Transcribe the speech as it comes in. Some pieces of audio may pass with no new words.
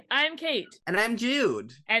I'm Kate. And I'm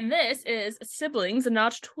Jude. And this is Siblings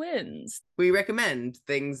Not Twins. We recommend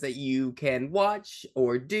things that you can watch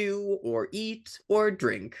or do or eat or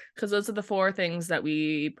drink. Because those are the four things that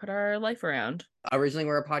we put our life around. Originally,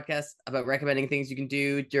 we're a podcast about recommending things you can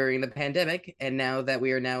do during the pandemic. And now that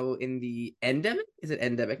we are now in the endemic, is it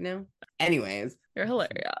endemic now? Anyways. You're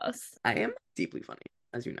hilarious. I am deeply funny,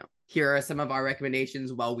 as you know. Here are some of our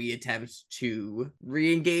recommendations while we attempt to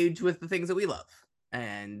re-engage with the things that we love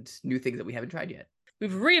and new things that we haven't tried yet.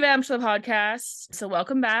 We've revamped the podcast, so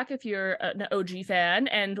welcome back if you're an OG fan,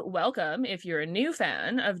 and welcome if you're a new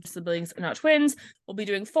fan of Siblings Not Twins. We'll be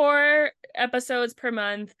doing 4 episodes per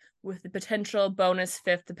month with the potential bonus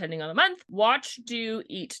 5th depending on the month. Watch, do,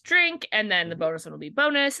 eat, drink, and then the bonus one will be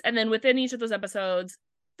bonus. And then within each of those episodes,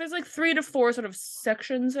 there's like 3 to 4 sort of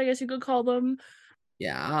sections, I guess you could call them.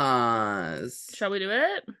 Yes. Shall we do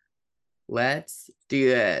it? Let's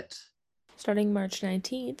do it. Starting March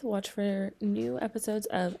 19th, watch for new episodes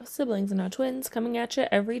of Siblings and Not Twins coming at you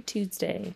every Tuesday.